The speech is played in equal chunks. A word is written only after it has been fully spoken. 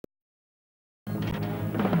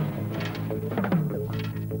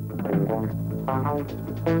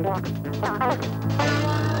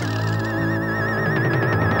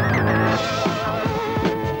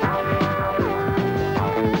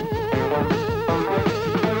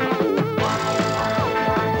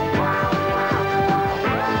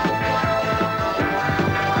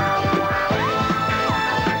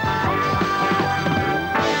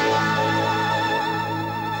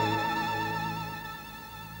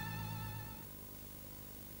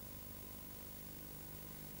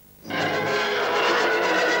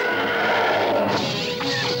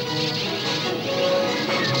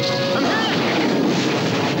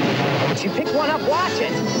If you pick one up, watch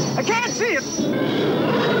it. I can't see it. It's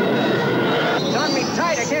on me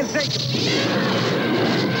tight. I can't see.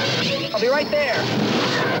 I'll be right there.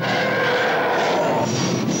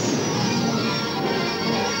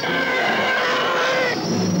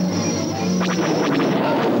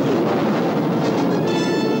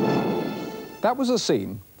 That was a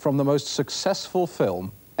scene from the most successful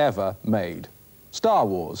film ever made. Star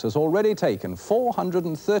Wars has already taken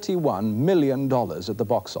 $431 million at the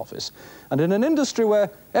box office. And in an industry where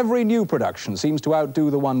every new production seems to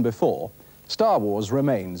outdo the one before, Star Wars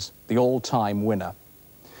remains the all-time winner.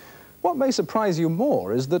 What may surprise you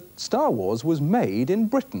more is that Star Wars was made in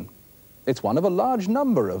Britain. It's one of a large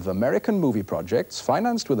number of American movie projects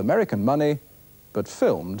financed with American money, but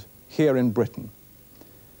filmed here in Britain.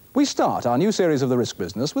 We start our new series of The Risk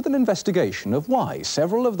Business with an investigation of why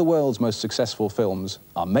several of the world's most successful films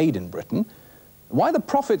are made in Britain, why the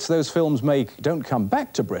profits those films make don't come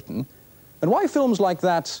back to Britain, and why films like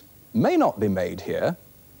that may not be made here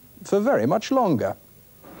for very much longer.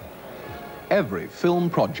 Every film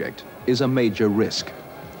project is a major risk,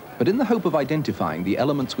 but in the hope of identifying the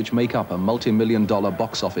elements which make up a multi-million-dollar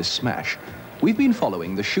box office smash, we've been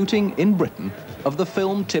following the shooting in Britain of the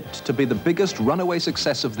film tipped to be the biggest runaway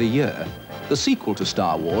success of the year, the sequel to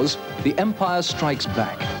Star Wars, The Empire Strikes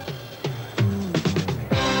Back.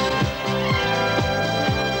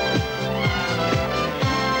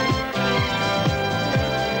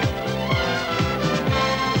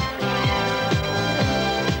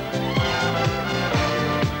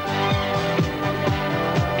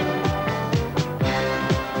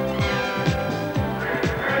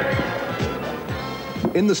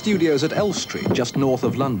 In the studios at Elstree, just north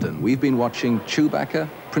of London, we've been watching Chewbacca,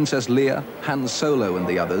 Princess Leia, Han Solo and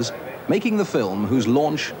the others, making the film whose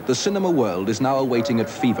launch the cinema world is now awaiting at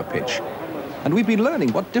fever pitch. And we've been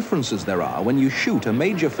learning what differences there are when you shoot a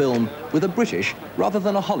major film with a British rather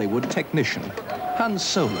than a Hollywood technician. Han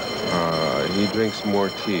Solo. He drinks more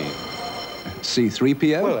tea.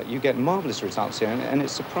 C-3PO? Well, you get marvellous results here, and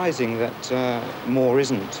it's surprising that more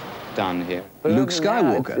isn't done here. Luke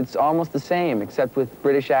Skywalker. It's almost the same, except with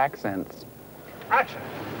British accents. Action.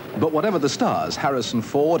 But whatever the stars, Harrison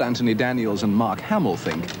Ford, Anthony Daniels and Mark Hamill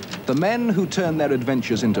think, the men who turn their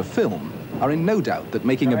adventures into film are in no doubt that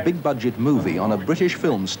making a big-budget movie on a British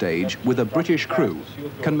film stage with a British crew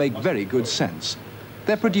can make very good sense.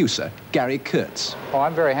 Their producer, Gary Kurtz. Oh,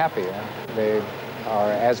 I'm very happy. They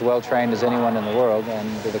are as well trained as anyone in the world,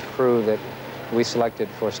 and the crew that we selected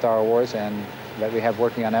for Star Wars and that we have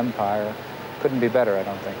working on Empire couldn't be better, I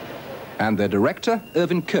don't think. And their director,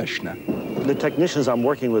 Irvin Kershner. The technicians I'm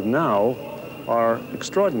working with now are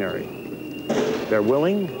extraordinary. They're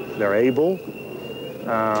willing, they're able,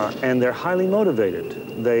 and they're highly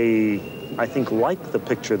motivated. They, I think, like the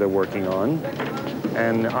picture they're working on,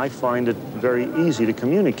 and I find it very easy to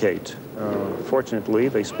communicate. Fortunately,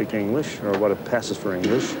 they speak English, or what passes for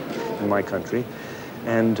English in my country,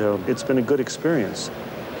 and it's been a good experience.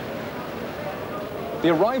 The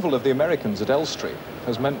arrival of the Americans at Elstree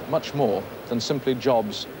has meant much more than simply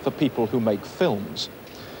jobs for people who make films.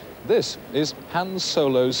 This is Han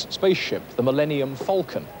Solo's spaceship, the Millennium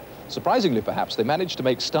Falcon. Surprisingly, perhaps, they managed to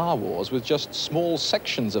make Star Wars with just small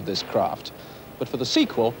sections of this craft. But for the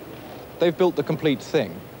sequel, they've built the complete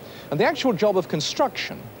thing. And the actual job of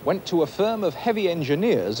construction went to a firm of heavy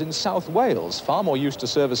engineers in South Wales, far more used to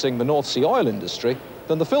servicing the North Sea oil industry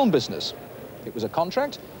than the film business. It was a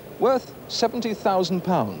contract worth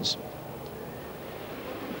 £70,000.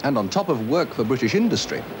 And on top of work for British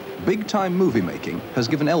industry, big-time movie making has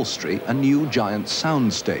given Elstree a new giant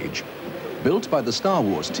sound stage. Built by the Star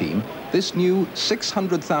Wars team, this new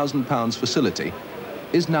 £600,000 facility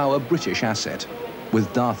is now a British asset,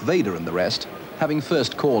 with Darth Vader and the rest having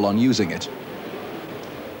first call on using it.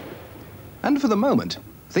 And for the moment,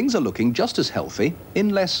 things are looking just as healthy in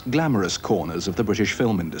less glamorous corners of the British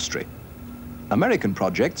film industry. American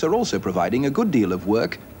projects are also providing a good deal of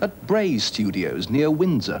work at Bray Studios near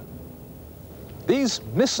Windsor. These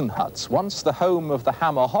Nissen huts, once the home of the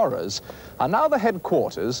Hammer horrors, are now the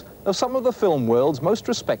headquarters of some of the film world's most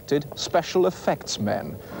respected special effects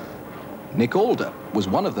men. Nick Alder was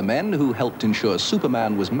one of the men who helped ensure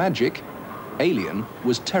Superman was magic, Alien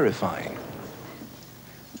was terrifying.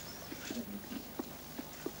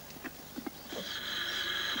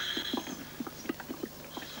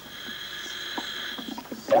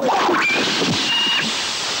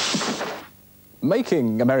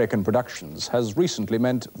 Making American productions has recently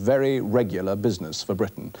meant very regular business for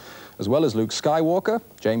Britain. As well as Luke Skywalker,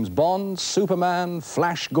 James Bond, Superman,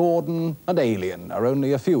 Flash Gordon and Alien are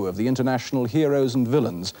only a few of the international heroes and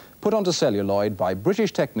villains put onto celluloid by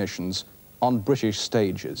British technicians on British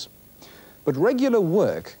stages. But regular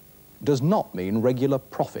work does not mean regular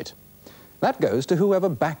profit. That goes to whoever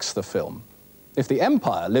backs the film. If the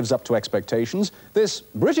Empire lives up to expectations, this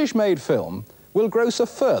British-made film will gross a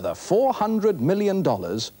further $400 million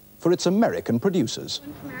for its American producers.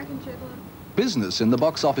 Business in the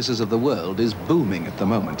box offices of the world is booming at the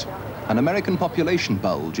moment. An American population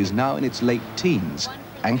bulge is now in its late teens,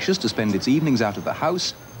 anxious to spend its evenings out of the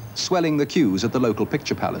house, swelling the queues at the local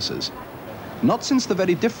picture palaces. Not since the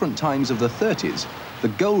very different times of the 30s, the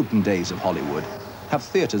golden days of Hollywood, have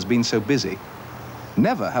theaters been so busy.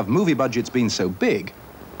 Never have movie budgets been so big,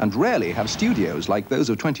 and rarely have studios like those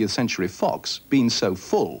of 20th Century Fox been so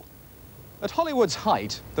full. At Hollywood's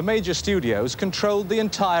height, the major studios controlled the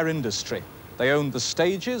entire industry. They owned the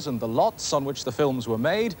stages and the lots on which the films were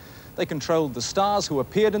made. They controlled the stars who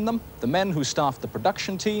appeared in them, the men who staffed the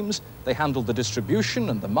production teams. They handled the distribution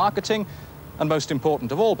and the marketing. And most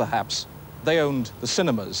important of all, perhaps, they owned the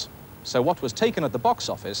cinemas. So what was taken at the box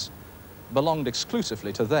office belonged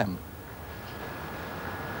exclusively to them.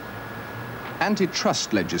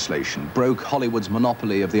 Antitrust legislation broke Hollywood's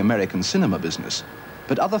monopoly of the American cinema business,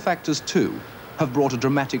 but other factors too have brought a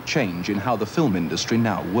dramatic change in how the film industry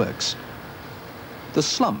now works. The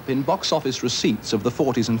slump in box office receipts of the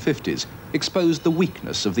 40s and 50s exposed the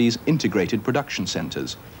weakness of these integrated production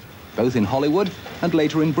centers. Both in Hollywood and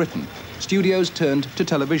later in Britain, studios turned to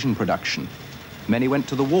television production. Many went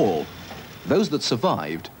to the wall. Those that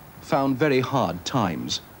survived found very hard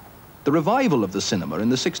times. The revival of the cinema in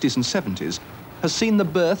the 60s and 70s has seen the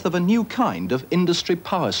birth of a new kind of industry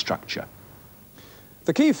power structure.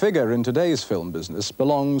 The key figure in today's film business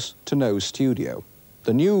belongs to no studio.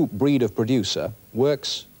 The new breed of producer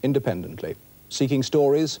works independently, seeking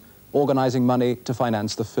stories, organizing money to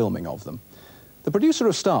finance the filming of them. The producer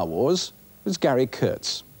of Star Wars is Gary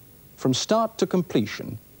Kurtz. From start to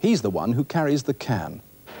completion, he's the one who carries the can.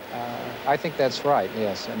 I think that's right,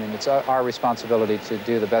 yes. I mean, it's our responsibility to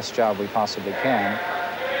do the best job we possibly can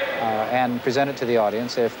and present it to the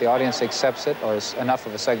audience. If the audience accepts it, or enough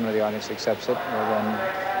of a segment of the audience accepts it,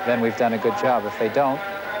 well, then we've done a good job. If they don't,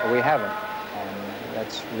 we haven't. And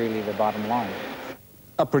that's really the bottom line.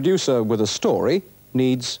 A producer with a story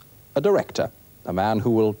needs a director, a man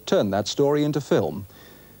who will turn that story into film.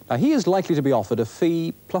 Now, he is likely to be offered a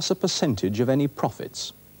fee plus a percentage of any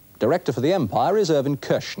profits. Director for the Empire is Irvin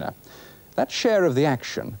Kershner. That share of the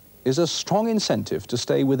action is a strong incentive to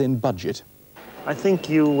stay within budget. I think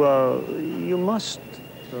you must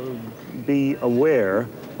be aware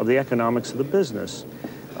of the economics of the business.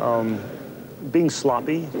 Being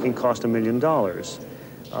sloppy can cost $1 million.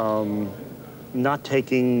 Not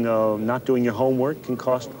doing your homework can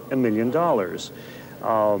cost $1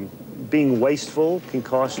 million. Being wasteful can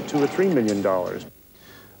cost $2 or $3 million.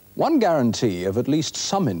 One guarantee of at least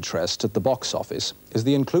some interest at the box office is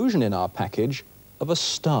the inclusion in our package of a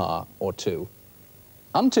star or two.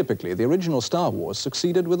 Untypically, the original Star Wars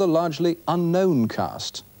succeeded with a largely unknown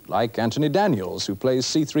cast, like Anthony Daniels, who plays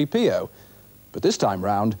C-3PO. But this time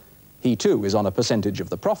round, he too is on a percentage of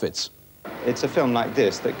the profits. It's a film like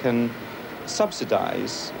this that can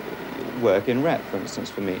subsidize work in rep, for instance,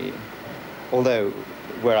 for me. Although,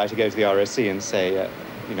 were I to go to the RSC and say,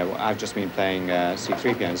 you know, I've just been playing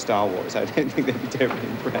C-3PO in Star Wars, I don't think they'd be terribly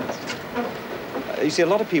impressed. You see, a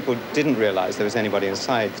lot of people didn't realize there was anybody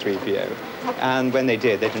inside 3PO. And when they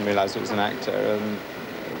did, they didn't realize it was an actor. And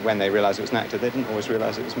when they realized it was an actor, they didn't always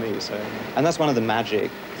realize it was me. So, and that's one of the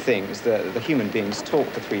magic things, that the human beings talk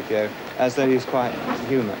to 3PO as though he's quite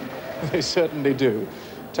human. They certainly do.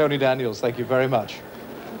 Tony Daniels, thank you very much.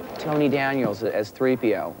 Tony Daniels as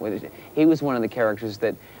 3PO. He was one of the characters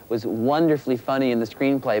that was wonderfully funny in the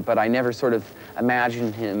screenplay, but I never sort of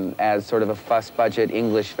imagined him as sort of a fuss-budget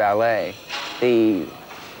English valet. The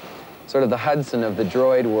sort of the Hudson of the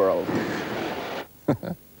droid world.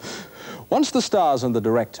 Once the stars and the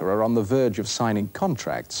director are on the verge of signing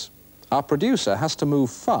contracts, our producer has to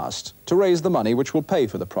move fast to raise the money which will pay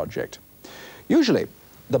for the project. Usually,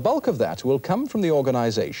 The bulk of that will come from the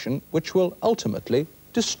organisation which will ultimately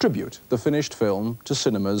distribute the finished film to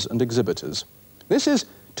cinemas and exhibitors. This is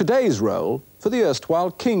today's role for the erstwhile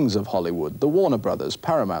kings of Hollywood, the Warner Brothers,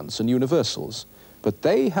 Paramounts and Universals. But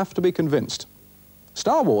they have to be convinced.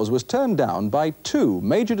 Star Wars was turned down by 2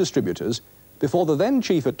 major distributors before the then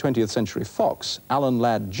chief at 20th Century Fox, Alan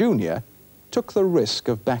Ladd Jr., took the risk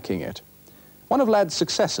of backing it. One of Ladd's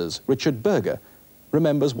successors, Richard Berger,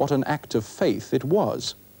 remembers what an act of faith it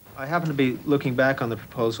was. I happened to be looking back on the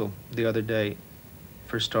proposal the other day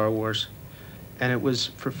for Star Wars, and it was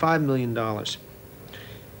for $5 million.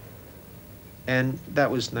 And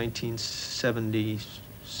that was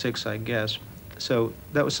 1976, I guess. So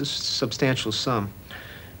that was a substantial sum.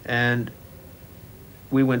 And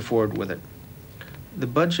we went forward with it. The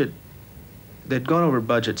budget, they'd gone over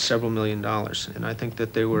budget several $1 million, and I think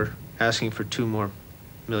that they were asking for $2 more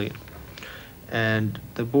million. And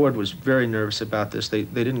the board was very nervous about this. They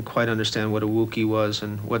didn't quite understand what a Wookiee was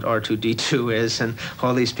and what R2-D2 is and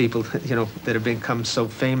all these people, you know, that have become so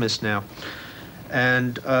famous now.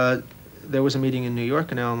 And there was a meeting in New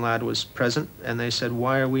York, and Alan Ladd was present, and they said,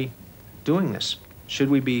 why are we doing this? Should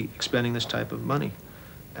we be expending this type of money?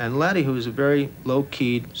 And Laddie, who was a very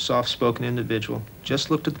low-keyed, soft-spoken individual, just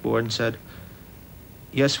looked at the board and said,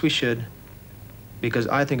 yes, we should, because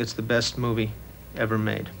I think it's the best movie ever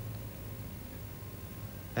made.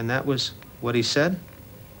 And that was what he said.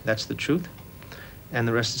 That's the truth. And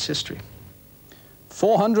the rest is history.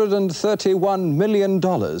 $431 million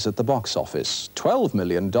at the box office, $12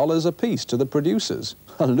 million apiece to the producers.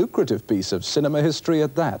 A lucrative piece of cinema history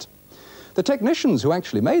at that. The technicians who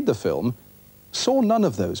actually made the film saw none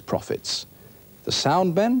of those profits. The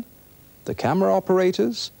sound men, the camera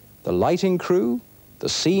operators, the lighting crew, the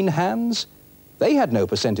scene hands, they had no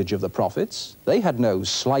percentage of the profits. They had no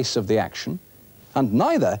slice of the action. And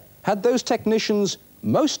neither had those technicians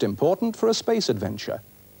most important for a space adventure,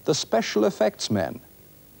 the special effects men.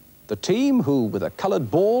 The team who, with a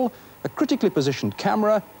coloured ball, a critically positioned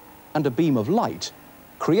camera, and a beam of light,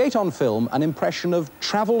 create on film an impression of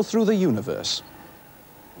travel through the universe.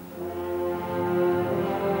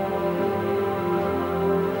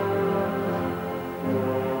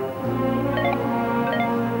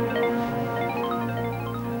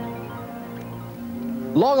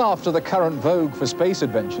 Long after the current vogue for space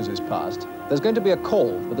adventures is past, there's going to be a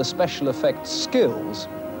call for the special effects skills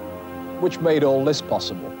which made all this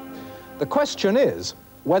possible. The question is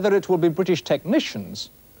whether it will be British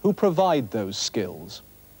technicians who provide those skills.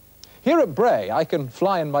 Here at Bray, I can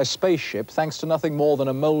fly in my spaceship thanks to nothing more than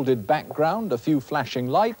a moulded background, a few flashing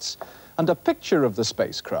lights, and a picture of the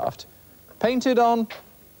spacecraft painted on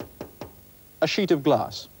a sheet of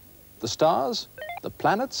glass. The stars, the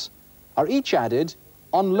planets, are each added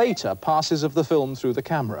on later passes of the film through the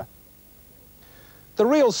camera. The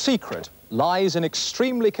real secret lies in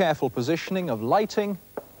extremely careful positioning of lighting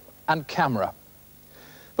and camera.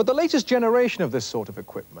 But the latest generation of this sort of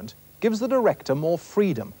equipment gives the director more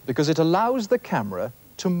freedom because it allows the camera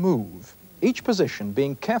to move, each position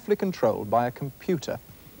being carefully controlled by a computer.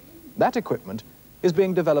 That equipment is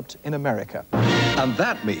being developed in America. And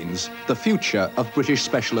that means the future of British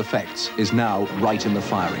special effects is now right in the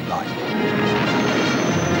firing line.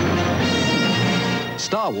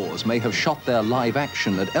 Star Wars may have shot their live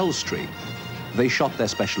action at Elstree. They shot their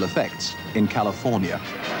special effects in California.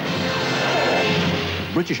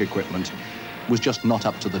 British equipment was just not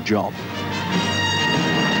up to the job.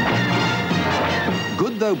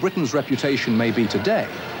 Good though Britain's reputation may be today,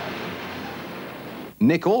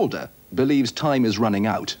 Nick Alder believes time is running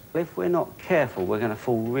out. If we're not careful, we're going to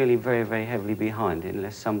fall really very, very heavily behind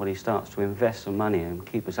unless somebody starts to invest some money and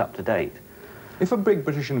keep us up to date. If a big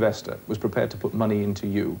British investor was prepared to put money into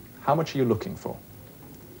you, how much are you looking for?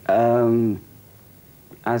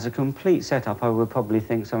 As a complete setup, I would probably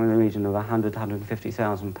think somewhere in the region of £100,000 to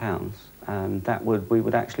 £150,000. And we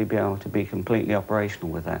would actually be able to be completely operational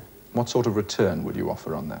with that. What sort of return would you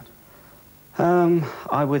offer on that?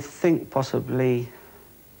 I would think possibly,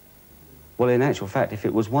 well, in actual fact, if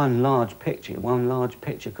it was one large picture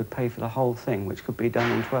could pay for the whole thing, which could be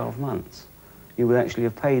done in 12 months. You would actually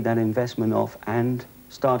have paid that investment off and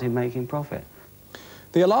started making profit.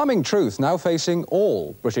 The alarming truth now facing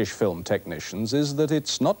all British film technicians is that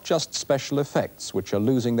it's not just special effects which are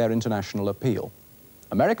losing their international appeal.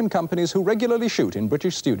 American companies who regularly shoot in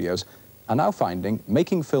British studios are now finding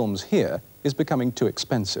making films here is becoming too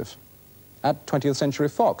expensive. At 20th Century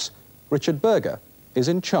Fox, Richard Berger is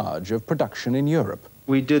in charge of production in Europe.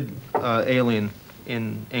 We did Alien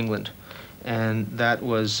in England, and that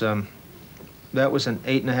was an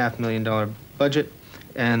 $8.5 million budget,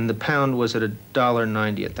 and the pound was at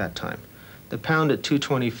 $1.90 at that time. The pound at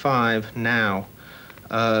 225 now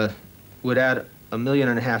would add $1.5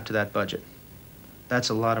 million to that budget. That's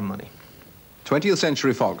a lot of money. 20th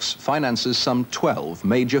Century Fox finances some 12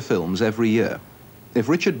 major films every year. If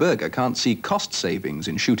Richard Berger can't see cost savings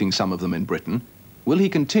in shooting some of them in Britain, will he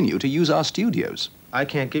continue to use our studios? I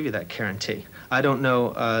can't give you that guarantee. I don't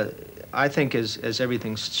know. I think as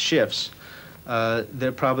everything shifts,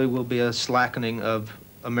 there probably will be a slackening of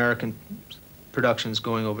American productions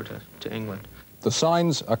going over to England. The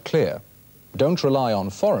signs are clear. Don't rely on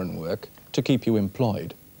foreign work to keep you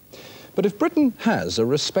employed. But if Britain has a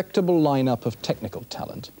respectable lineup of technical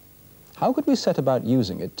talent, how could we set about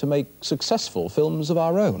using it to make successful films of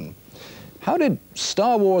our own? How did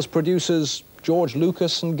Star Wars producers George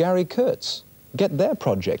Lucas and Gary Kurtz get their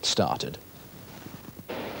project started?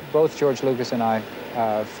 Both George Lucas and I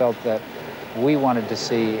felt that we wanted to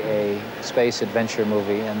see a space adventure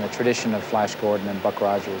movie in the tradition of Flash Gordon and Buck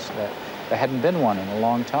Rogers. There hadn't been one in a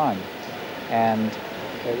long time. And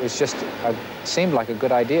it was just, seemed like a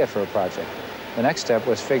good idea for a project. The next step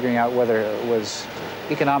was figuring out whether it was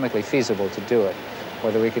economically feasible to do it,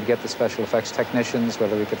 whether we could get the special effects technicians,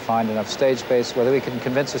 whether we could find enough stage space, whether we could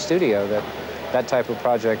convince a studio that that type of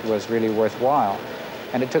project was really worthwhile.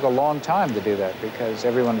 And it took a long time to do that because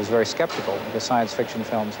everyone was very skeptical because science fiction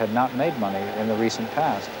films had not made money in the recent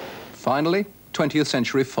past. Finally, 20th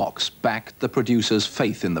Century Fox backed the producers'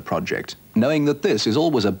 faith in the project, knowing that this is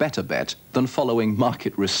always a better bet than following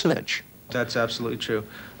market research. That's absolutely true.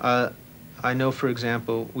 I know, for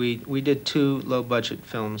example, we did 2 low-budget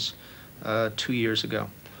films 2 years ago.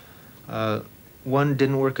 One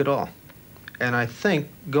didn't work at all. And I think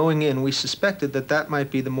going in, we suspected that that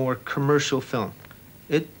might be the more commercial film.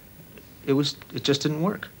 It just didn't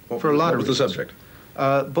work for a lot of reasons. What was the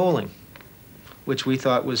subject? Bowling, which we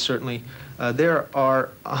thought was certainly, there are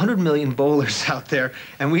 100 million bowlers out there,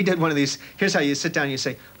 and we did one of these. Here's how you sit down and you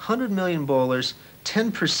say, 100 million bowlers,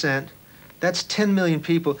 10%, that's 10 million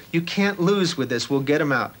people. You can't lose with this, we'll get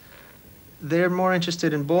them out. They're more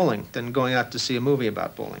interested in bowling than going out to see a movie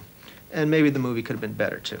about bowling. And maybe the movie could have been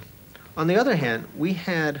better too. On the other hand, we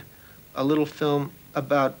had a little film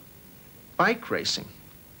about bike racing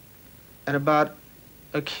and about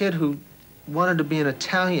a kid who wanted to be an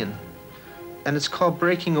Italian, and it's called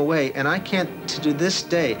Breaking Away, and I can't, to this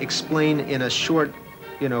day, explain in a short,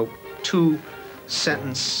 two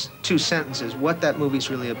sentences what that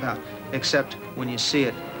movie's really about, except when you see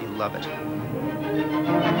it, you love it.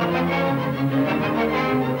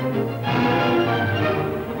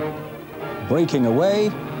 Breaking Away,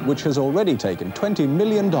 which has already taken $20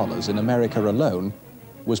 million in America alone,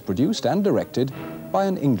 was produced and directed by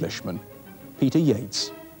an Englishman, Peter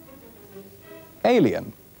Yates.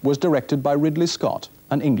 Alien was directed by Ridley Scott,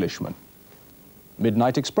 an Englishman.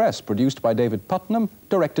 Midnight Express, produced by David Putnam,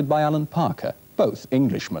 directed by Alan Parker, both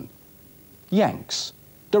Englishmen. Yanks,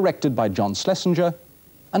 directed by John Schlesinger,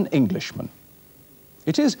 an Englishman.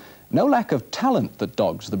 It is no lack of talent that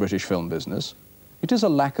dogs the British film business. It is a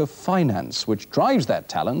lack of finance which drives that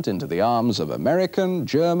talent into the arms of American,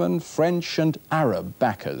 German, French, and Arab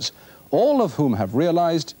backers, all of whom have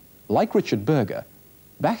realized, like Richard Berger,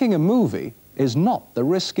 backing a movie is not the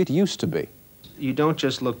risk it used to be. You don't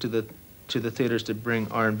just look to the theaters to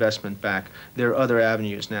bring our investment back. There are other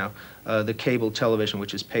avenues now. The cable television,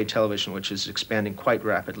 which is paid television, which is expanding quite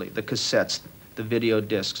rapidly, the cassettes, the video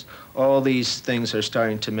discs, all these things are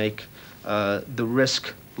starting to make the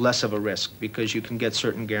risk less of a risk because you can get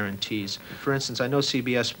certain guarantees. For instance, I know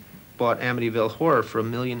CBS bought Amityville Horror for $1.8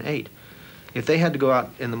 million. If they had to go out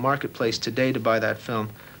in the marketplace today to buy that film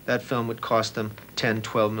would cost them $10,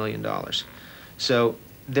 $12 million. So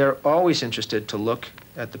they're always interested to look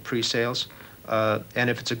at the pre-sales, and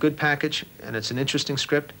if it's a good package and it's an interesting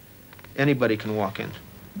script, anybody can walk in.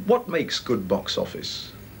 What makes good box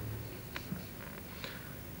office?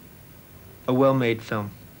 A well-made film.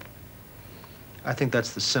 I think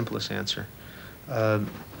that's the simplest answer.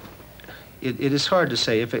 It is hard to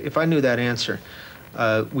say. If I knew that answer,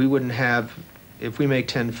 we wouldn't have, if we make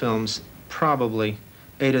 10 films, probably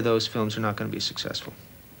 8 of those films are not going to be successful.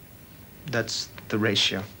 That's the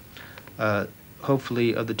ratio.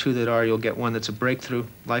 Hopefully, of the 2 that are, you'll get one that's a breakthrough,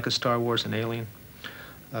 like a Star Wars and Alien.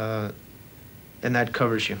 And that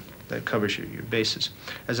covers you. That covers your bases.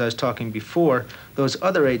 As I was talking before, those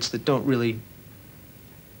other 8s that don't really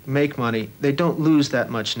make money, they don't lose that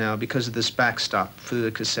much now because of this backstop through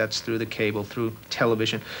the cassettes, through the cable, through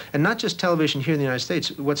television. And not just television here in the United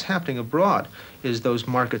States. What's happening abroad is those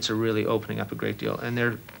markets are really opening up a great deal, and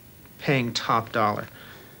they're paying top dollar.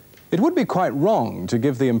 It would be quite wrong to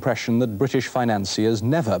give the impression that British financiers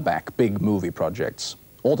never back big movie projects.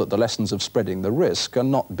 or that the lessons of spreading the risk are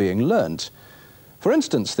not being learnt. For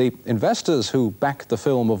instance, the investors who back the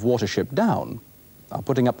film of Watership Down are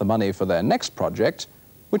putting up the money for their next project,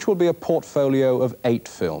 which will be a portfolio of 8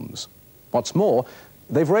 films. What's more,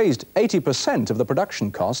 they've raised 80% of the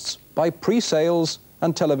production costs by pre-sales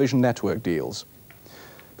and television network deals.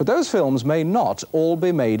 But those films may not all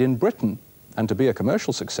be made in Britain, and to be a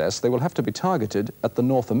commercial success, they will have to be targeted at the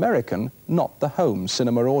North American, not the home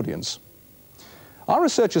cinema audience. Our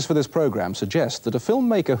researchers for this program suggest that a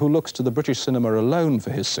filmmaker who looks to the British cinema alone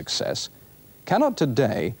for his success cannot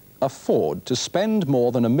today afford to spend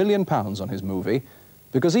more than £1 million on his movie,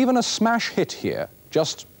 because even a smash hit here,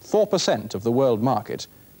 just 4% of the world market,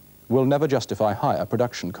 will never justify higher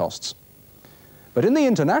production costs. But in the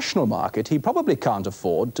international market, he probably can't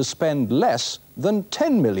afford to spend less than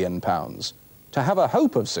 £10 million to have a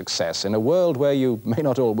hope of success in a world where you may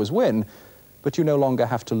not always win, but you no longer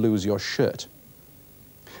have to lose your shirt.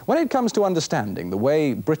 When it comes to understanding the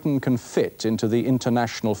way Britain can fit into the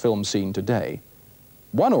international film scene today,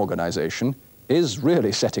 one organisation is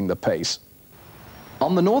really setting the pace.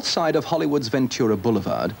 On the north side of Hollywood's Ventura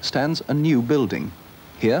Boulevard stands a new building.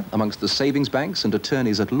 Here, amongst the savings banks and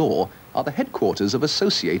attorneys at law, are the headquarters of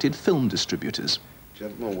Associated Film Distributors.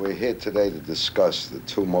 Gentlemen, we're here today to discuss the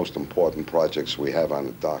 2 most important projects we have on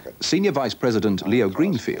the docket. Senior Vice President Leo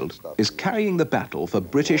Greenfield is carrying the battle for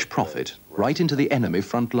British profit right into the enemy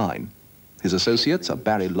front line. His associates are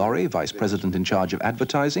Barry Laurie, Vice President in charge of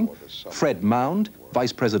advertising, Fred Mound,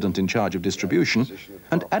 Vice President in charge of distribution,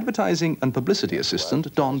 and advertising and publicity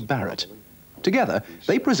assistant Don Barrett. Together,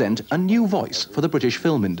 they present a new voice for the British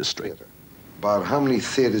film industry. About how many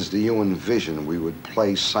theaters do you envision we would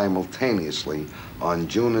play simultaneously on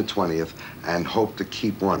June the 20th and hope to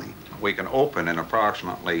keep running? We can open in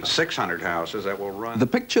approximately 600 houses that will run. The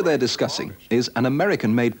picture they're discussing is an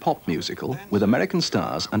American-made pop musical with American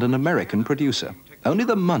stars and an American producer. Only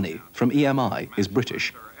the money from EMI is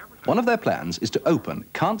British. One of their plans is to open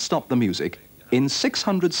Can't Stop the Music in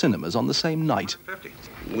 600 cinemas on the same night.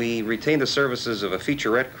 We retained the services of a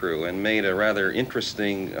featurette crew and made a rather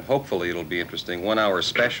interesting, hopefully it'll be interesting, 1-hour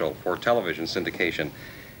special for television syndication.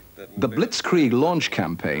 The Blitzkrieg launch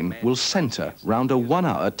campaign will centre round a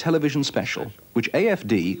 1-hour television special, which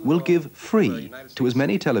AFD will give free to as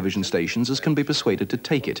many television stations as can be persuaded to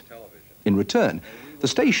take it. In return, the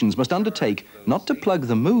stations must undertake not to plug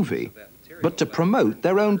the movie, but to promote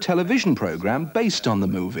their own television program based on the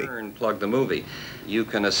movie. Plug the movie. You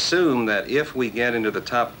can assume that if we get into the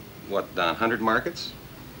top, what, 100 markets?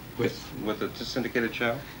 With a syndicated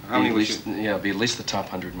show? How many would you? Yeah, it'll be at least the top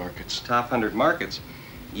 100 markets. Top 100 markets.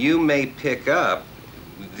 You may pick up,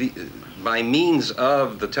 by means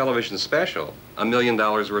of the television special, $1 million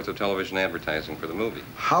worth of television advertising for the movie.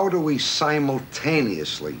 How do we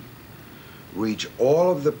simultaneously reach all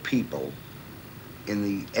of the people in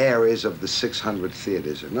the areas of the 600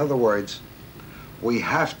 theaters? In other words, we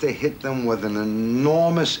have to hit them with an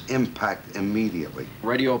enormous impact immediately.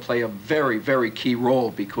 Radio will play a very, very key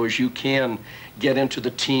role because you can get into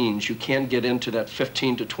the teens, you can get into that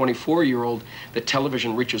 15 to 24-year-old. The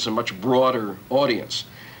television reaches a much broader audience.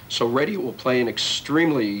 So radio will play an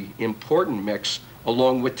extremely important mix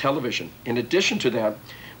along with television. In addition to that,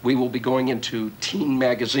 we will be going into teen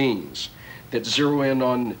magazines that zero in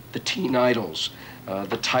on the teen idols,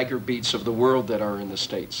 the Tiger Beats of the world that are in the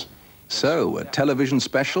States. So, a television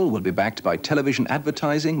special will be backed by television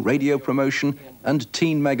advertising, radio promotion, and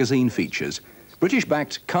teen magazine features.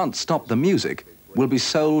 British-backed Can't Stop the Music will be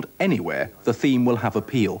sold anywhere the theme will have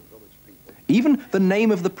appeal. Even the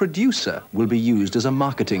name of the producer will be used as a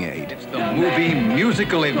marketing aid. It's the movie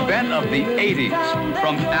musical event of the 80s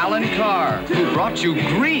from Alan Carr, who brought you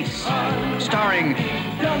Grease, starring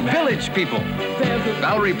Village People,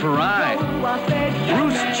 Valerie Perrine,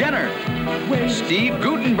 Bruce Jenner, Steve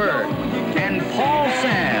Guttenberg, and Paul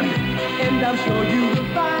Sand. And I'm sure you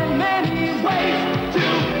will find many ways to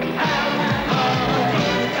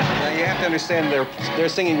Now you have to understand they're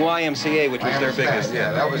singing YMCA, which was their biggest.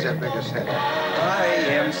 Yeah, that was their biggest hit.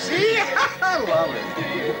 YMCA, I love it.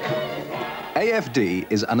 AFD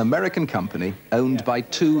is an American company owned by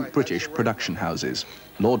 2 British production houses,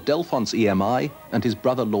 Lord Delfont's EMI and his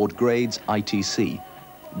brother Lord Grade's ITC.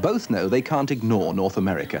 Both know they can't ignore North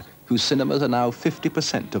America, whose cinemas are now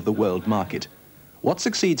 50% of the world market. What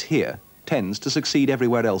succeeds here tends to succeed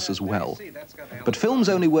everywhere else as well. But films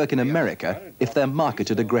only work in America if they're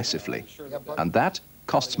marketed aggressively, and that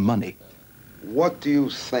costs money. What do you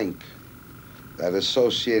think that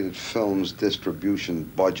Associated Films distribution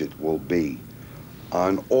budget will be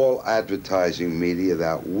on all advertising media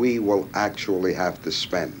that we will actually have to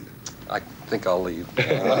spend? I think I'll leave.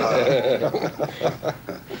 Let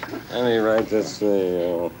me write this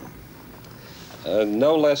thing.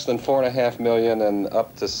 No less than $4.5 million and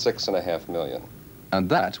up to $6.5 million. And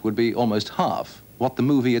that would be almost half what the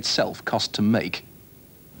movie itself cost to make.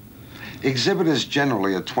 Exhibitors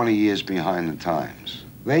generally are 20 years behind the times.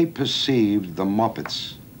 They perceived the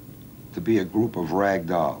Muppets to be a group of rag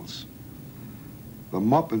dolls. The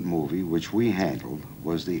Muppet movie, which we handled,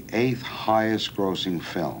 was the 8th highest grossing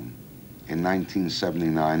film in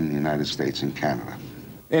 1979 in the United States and Canada.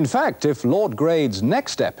 In fact, if Lord Grade's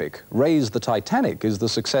next epic, Raise the Titanic, is the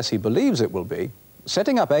success he believes it will be,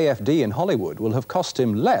 setting up AFD in Hollywood will have cost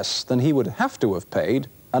him less than he would have to have paid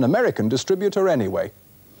an American distributor anyway.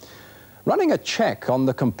 Running a check on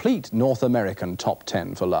the complete North American top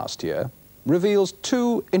 10 for last year reveals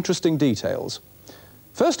two interesting details.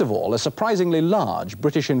 First of all, a surprisingly large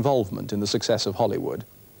British involvement in the success of Hollywood.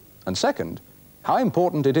 And second, how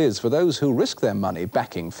important it is for those who risk their money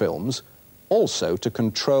backing films also to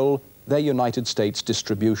control their United States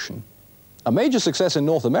distribution. A major success in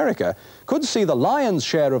North America could see the lion's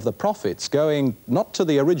share of the profits going not to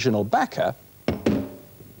the original backer,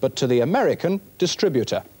 but to the American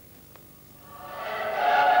distributor.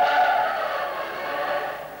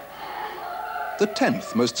 The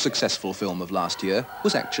 10th most successful film of last year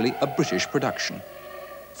was actually a British production.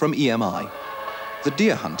 From EMI, The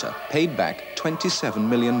Deer Hunter paid back $27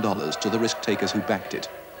 million to the risk-takers who backed it.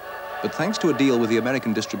 But thanks to a deal with the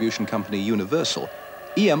American distribution company Universal,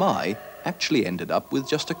 EMI actually ended up with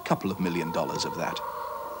just a couple of $1 million of that.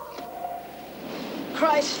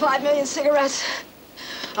 Christ, 5 million cigarettes.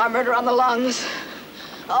 Our murder on the lungs.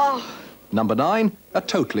 Oh. Number 9, a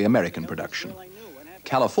totally American production.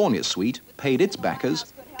 California Suite paid its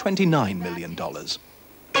backers $29 million.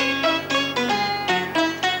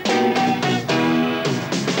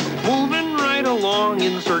 Moving right along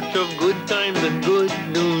in search of good times and good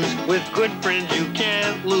news. With good friends you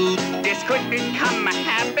can't lose. This could become a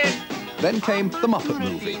habit. Then came The Muppet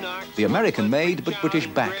Movie, the American-made but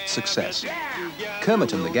British-backed success.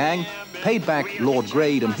 Kermit and the Gang paid back Lord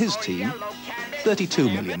Grade and his team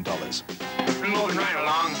 $32 million. Moving right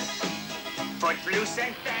along. Footloose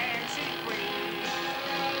and fancy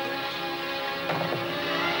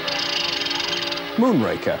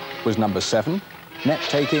Moonraker was number 7, net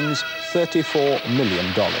takings $34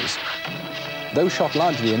 million. Though shot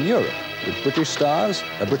largely in Europe, with British stars,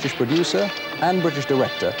 a British producer, and British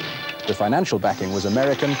director, the financial backing was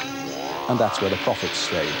American, and that's where the profits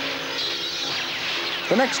stayed.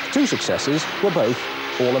 The next two successes were both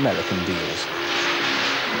all-American deals.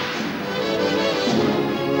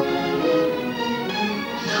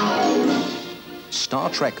 Star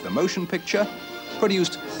Trek the Motion Picture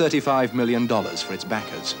produced $35 million for its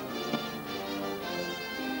backers.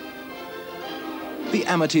 The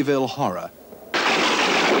Amityville Horror,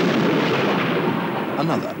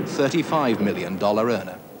 another $35 million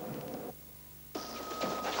earner.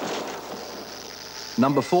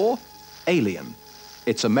 Number 4, Alien.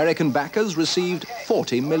 Its American backers received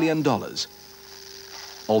 $40 million.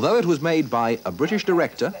 Although it was made by a British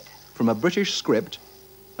director from a British script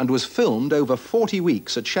and was filmed over 40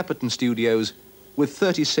 weeks at Shepperton Studios with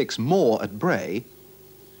 36 more at Bray,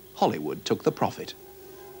 Hollywood took the profit.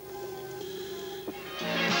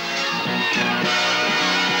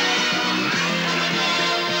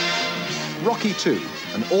 Rocky II,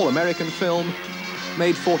 an all-American film,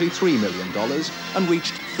 made $43 million and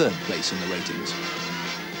reached 3rd place in the ratings.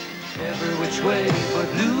 Every which way but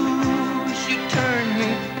loose, you turn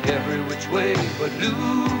me. Every which way but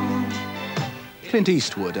loose. Clint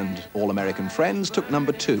Eastwood and All-American Friends took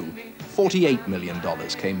number 2. $48 million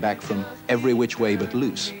came back from Every Which Way But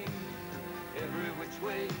Loose.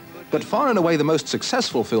 But far and away the most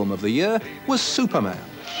successful film of the year was Superman.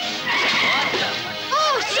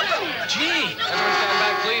 Oh, Superman! Gee! Everyone stand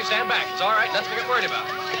back, please. Stand back. It's all right. Nothing to get worried about.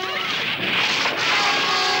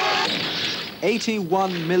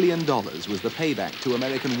 $81 million was the payback to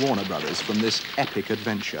American Warner Brothers from this epic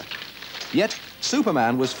adventure. Yet,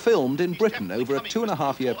 Superman was filmed in Britain over a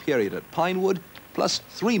 2.5-year period at Pinewood, plus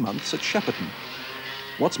 3 months at Shepperton.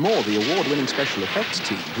 What's more, the award-winning special effects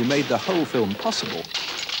team who made the whole film possible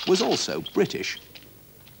was also British.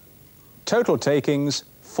 Total takings,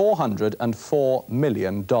 $404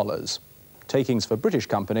 million. Takings for British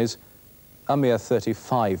companies, a mere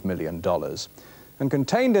 $35 million. And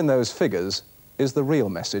contained in those figures is the real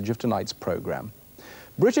message of tonight's program.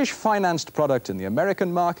 British financed product in the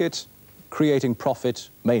American market, creating profit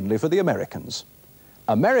mainly for the Americans.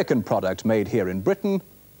 American product made here in Britain,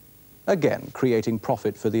 again creating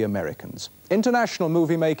profit for the Americans. International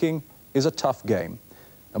movie making is a tough game.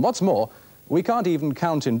 And what's more, we can't even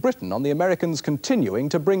count in Britain on the Americans continuing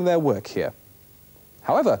to bring their work here.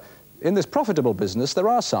 However, in this profitable business, there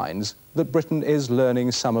are signs that Britain is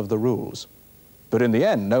learning some of the rules. But in the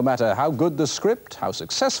end, no matter how good the script, how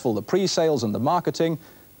successful the pre-sales and the marketing,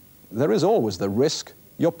 there is always the risk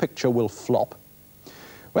your picture will flop.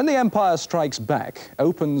 When The Empire Strikes Back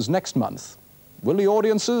opens next month, will the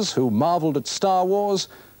audiences who marveled at Star Wars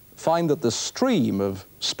find that the stream of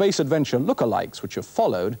space adventure lookalikes which have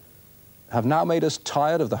followed have now made us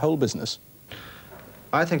tired of the whole business?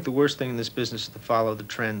 I think the worst thing in this business is to follow the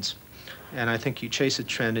trends. And I think you chase a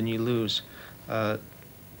trend and you lose.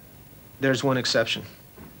 There's one exception,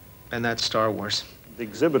 and that's Star Wars. The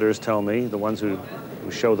exhibitors tell me, the ones who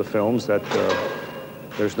show the films, that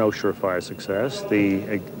there's no surefire success.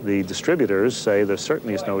 The distributors say there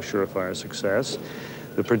certainly is no surefire success.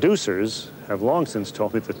 The producers have long since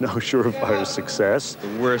told me that no surefire success.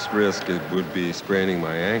 The worst risk would be spraining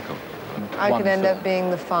my ankle. I could end up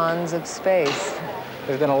being the Fonz of space.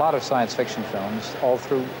 There's been a lot of science fiction films all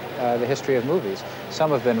through the history of movies.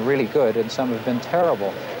 Some have been really good and some have been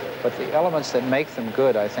terrible. But the elements that make them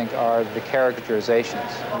good, I think, are the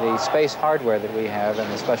characterizations. The space hardware that we have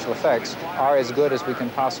and the special effects are as good as we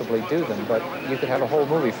can possibly do them, but you could have a whole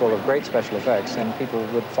movie full of great special effects and people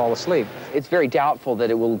would fall asleep. It's very doubtful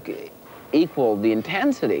that it will equal the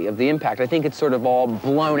intensity of the impact. I think it's sort of all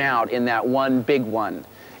blown out in that one big one.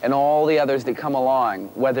 And all the others that come along,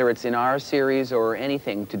 whether it's in our series or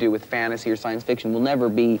anything to do with fantasy or science fiction, will never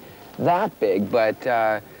be that big, but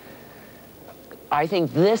I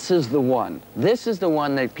think this is the one. This is the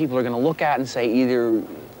one that people are going to look at and say either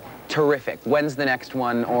terrific, when's the next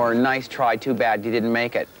one, or nice try, too bad you didn't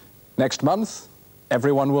make it. Next month,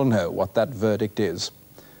 everyone will know what that verdict is.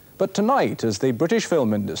 But tonight, as the British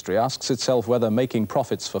film industry asks itself whether making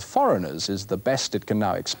profits for foreigners is the best it can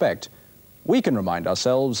now expect, we can remind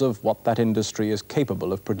ourselves of what that industry is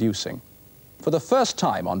capable of producing. For the first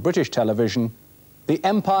time on British television, The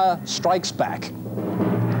Empire Strikes Back.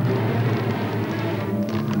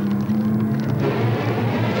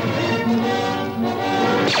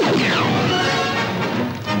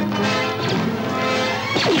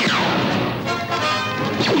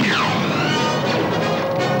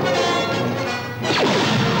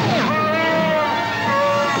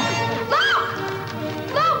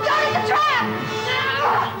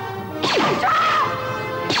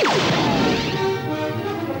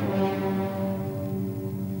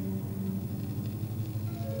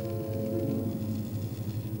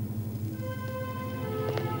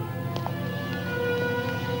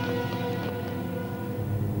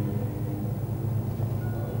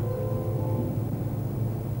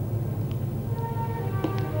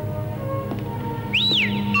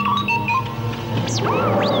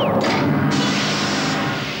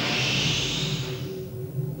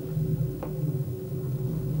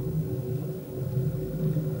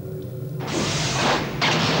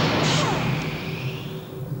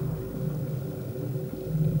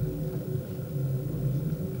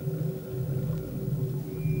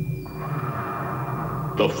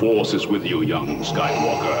 The Force is with you, young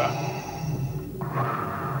Skywalker.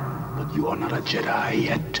 But you are not a Jedi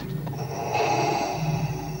yet.